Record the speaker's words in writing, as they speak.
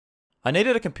I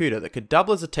needed a computer that could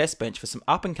double as a test bench for some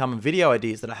up and coming video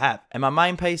ideas that I have, and my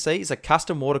main PC is a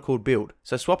custom water-cooled build,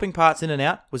 so swapping parts in and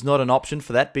out was not an option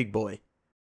for that big boy.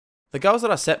 The goals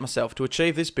that I set myself to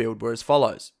achieve this build were as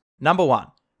follows. Number 1.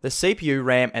 The CPU,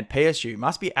 RAM and PSU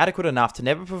must be adequate enough to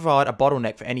never provide a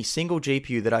bottleneck for any single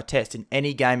GPU that I test in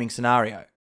any gaming scenario.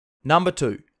 Number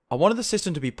 2. I wanted the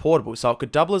system to be portable so it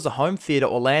could double as a home theatre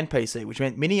or LAN PC, which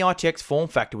meant mini ITX form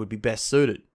factor would be best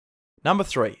suited. Number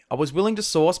 3. I was willing to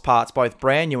source parts both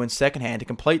brand new and secondhand to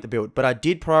complete the build, but I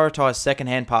did prioritise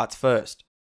secondhand parts first.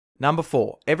 Number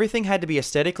 4. Everything had to be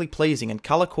aesthetically pleasing and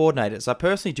colour coordinated, as I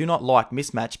personally do not like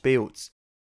mismatched builds.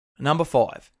 Number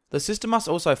 5. The system must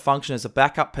also function as a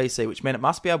backup PC, which meant it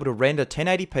must be able to render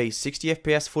 1080p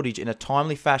 60fps footage in a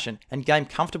timely fashion and game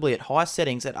comfortably at high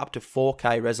settings at up to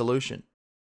 4K resolution.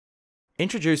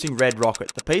 Introducing Red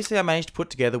Rocket, the PC I managed to put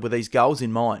together with these goals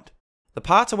in mind. The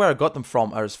parts of where I got them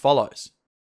from are as follows.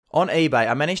 On eBay,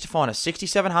 I managed to find a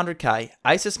 6700K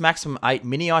Asus Maximum 8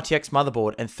 Mini ITX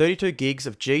motherboard and 32GB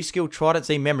of G-Skill Trident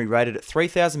Z memory rated at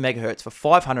 3000MHz for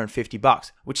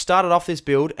 $550, which started off this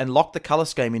build and locked the colour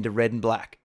scheme into red and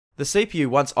black. The CPU,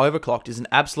 once overclocked, is an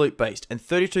absolute beast, and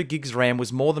 32GB of RAM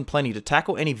was more than plenty to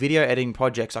tackle any video editing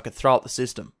projects I could throw at the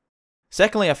system.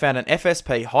 Secondly, I found an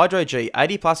FSP Hydro G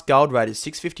 80 Plus gold rated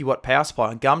 650W power supply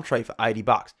on Gumtree for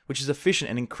 $80, which is efficient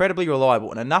and incredibly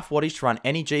reliable and enough wattage to run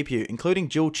any GPU, including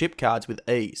dual chip cards, with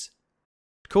ease.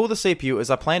 To cool the CPU, as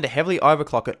I plan to heavily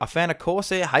overclock it, I found a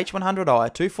Corsair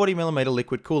H100i 240mm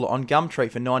liquid cooler on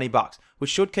Gumtree for $90,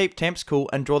 which should keep temps cool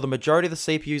and draw the majority of the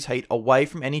CPU's heat away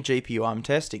from any GPU I'm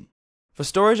testing. For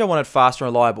storage, I wanted fast and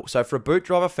reliable, so for a boot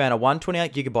drive I found a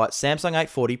 128GB Samsung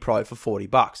 840 Pro for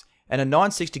 $40, and a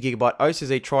 960GB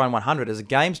OCZ Trine 100 as a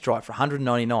games drive for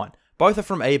 $199. Both are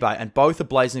from eBay and both are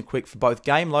blazing quick for both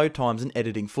game load times and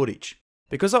editing footage.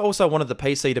 Because I also wanted the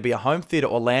PC to be a home theatre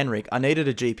or LAN rig, I needed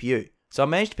a GPU, so I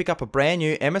managed to pick up a brand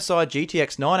new MSI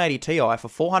GTX 980 Ti for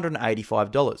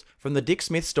 $485 from the Dick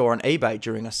Smith store on eBay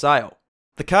during a sale.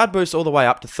 The card boosts all the way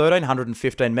up to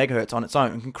 1315MHz on its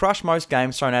own and can crush most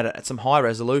games thrown at it at some high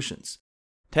resolutions.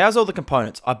 To house all the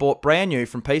components, I bought brand new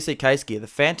from PC Case Gear the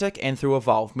Fantech N-Through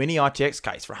Evolve Mini ITX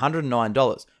case for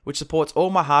 $109, which supports all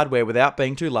my hardware without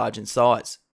being too large in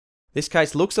size. This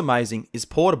case looks amazing, is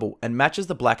portable, and matches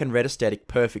the black and red aesthetic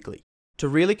perfectly. To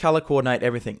really colour coordinate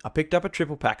everything, I picked up a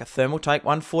triple pack of Thermaltake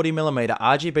 140mm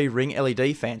RGB ring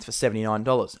LED fans for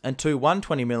 $79 and two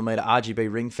 120mm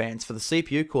RGB ring fans for the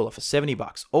CPU cooler for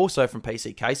 $70, also from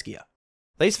PC Case Gear.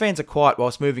 These fans are quiet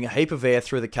whilst moving a heap of air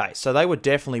through the case, so they were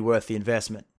definitely worth the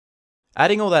investment.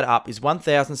 Adding all that up is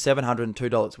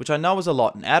 $1,702, which I know is a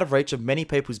lot and out of reach of many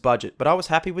people's budget, but I was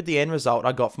happy with the end result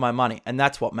I got for my money, and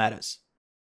that's what matters.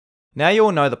 Now you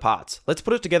all know the parts, let's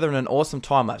put it together in an awesome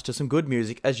time lapse to some good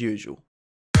music as usual.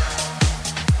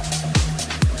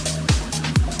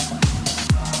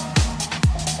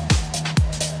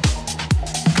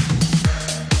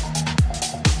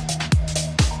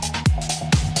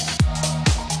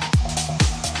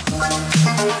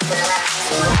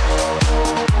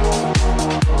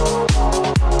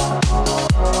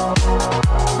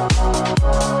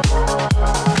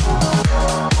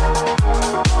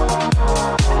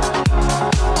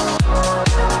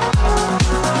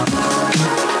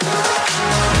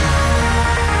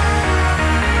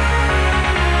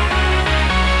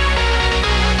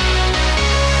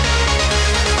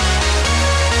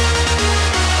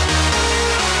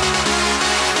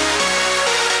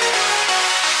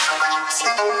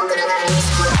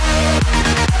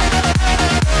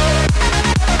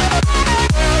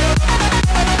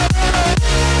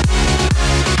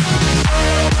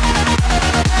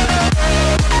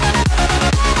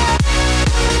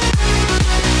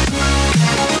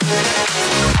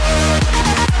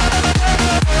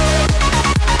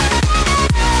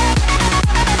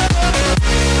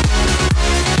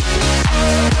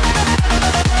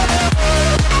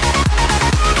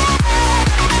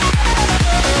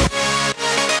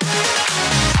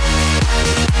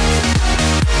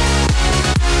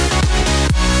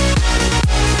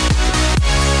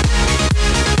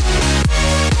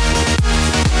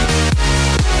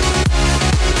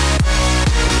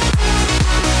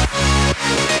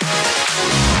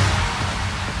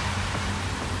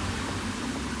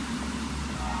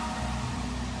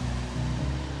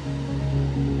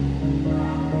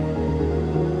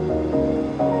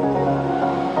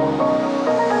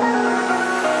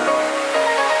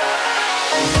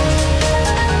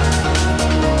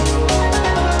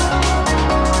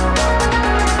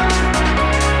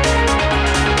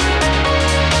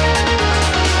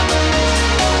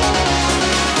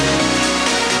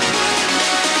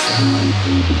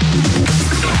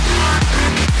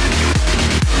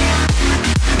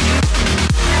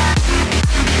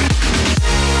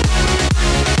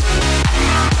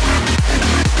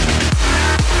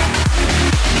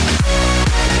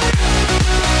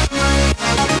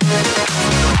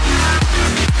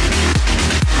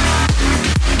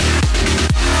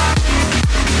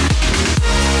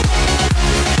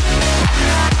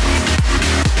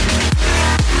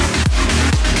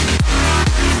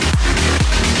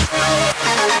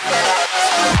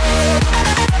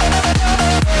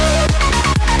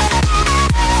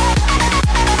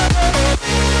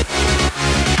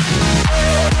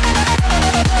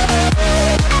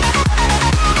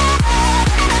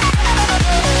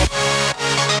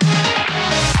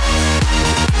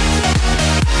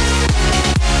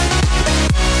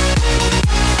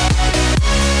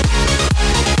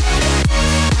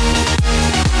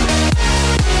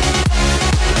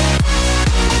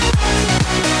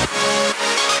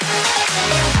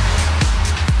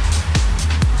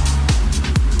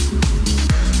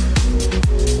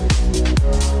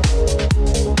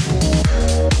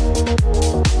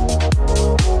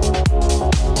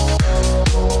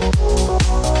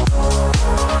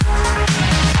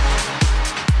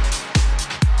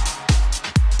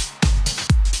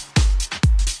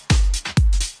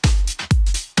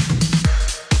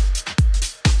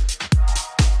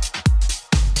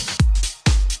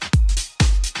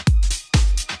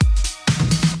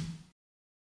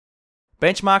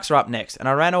 Benchmarks are up next, and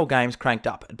I ran all games cranked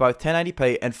up at both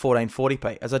 1080p and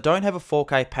 1440p, as I don't have a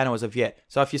 4K panel as of yet,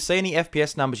 so if you see any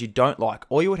FPS numbers you don't like,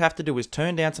 all you would have to do is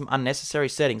turn down some unnecessary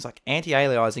settings like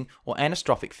anti-aliasing or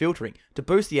anastrophic filtering to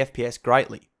boost the FPS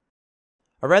greatly.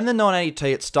 I ran the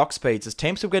 980T at stock speeds as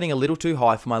temps were getting a little too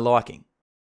high for my liking.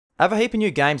 I have a heap of new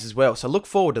games as well, so look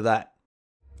forward to that.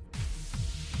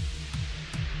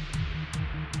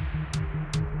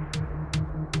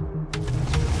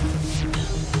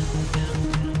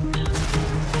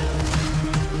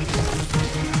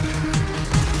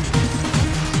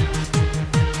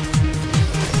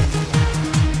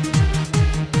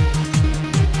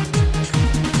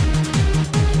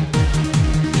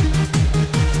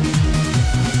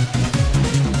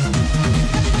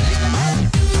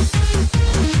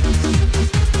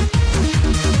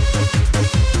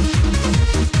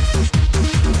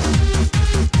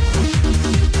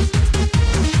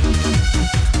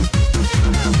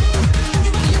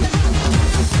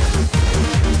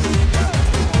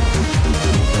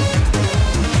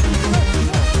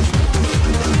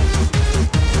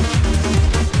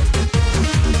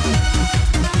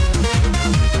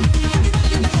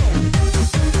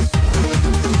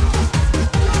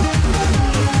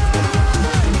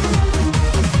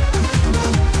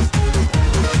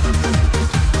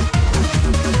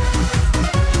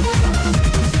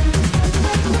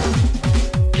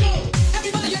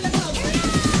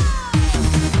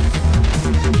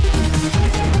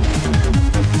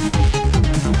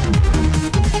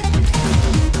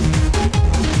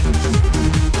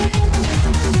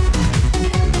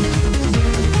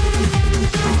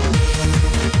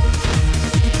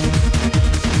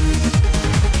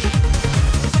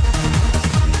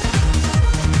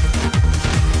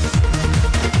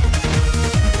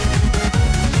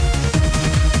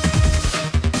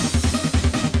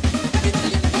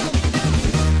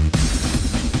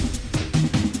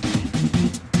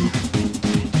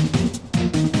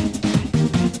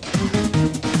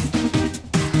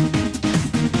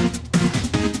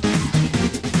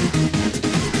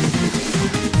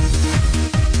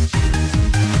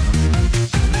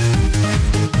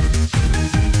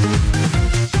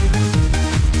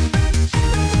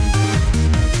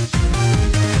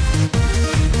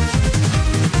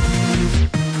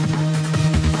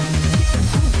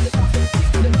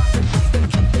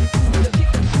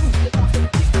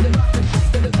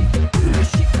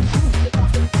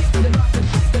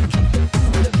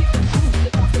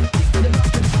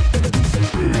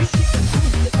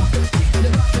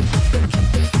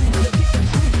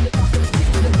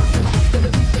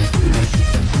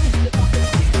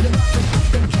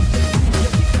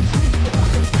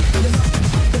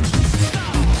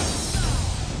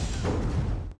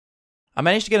 I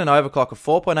managed to get an overclock of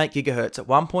 4.8 GHz at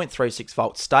 1.36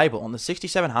 volts stable on the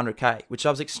 6700K, which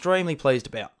I was extremely pleased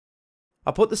about.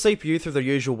 I put the CPU through the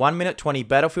usual 1 minute 20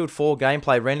 Battlefield 4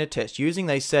 gameplay render test using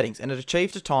these settings, and it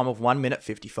achieved a time of 1 minute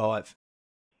 55.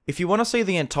 If you want to see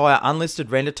the entire unlisted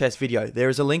render test video, there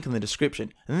is a link in the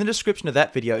description, and in the description of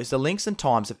that video is the links and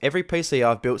times of every PC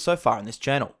I've built so far in this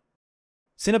channel.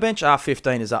 Cinebench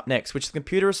R15 is up next, which the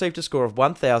computer received a score of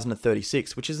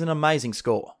 1036, which is an amazing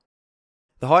score.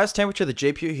 The highest temperature the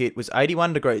GPU hit was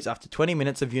 81 degrees after 20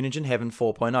 minutes of Unigine Heaven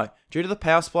 4.0, due to the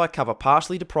power supply cover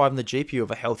partially depriving the GPU of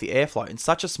a healthy airflow in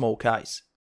such a small case.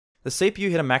 The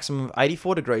CPU hit a maximum of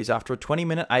 84 degrees after a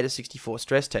 20-minute AIDA64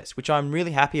 stress test, which I am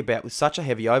really happy about with such a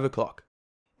heavy overclock.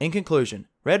 In conclusion,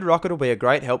 Red Rocket will be a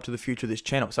great help to the future of this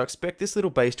channel, so expect this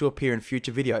little beast to appear in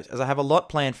future videos, as I have a lot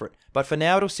planned for it, but for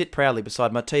now it'll sit proudly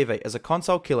beside my TV as a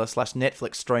console killer /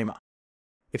 Netflix streamer.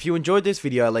 If you enjoyed this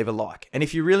video, leave a like, and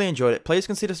if you really enjoyed it, please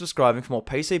consider subscribing for more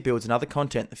PC builds and other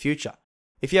content in the future.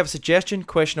 If you have a suggestion,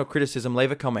 question or criticism,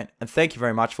 leave a comment, and thank you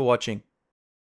very much for watching.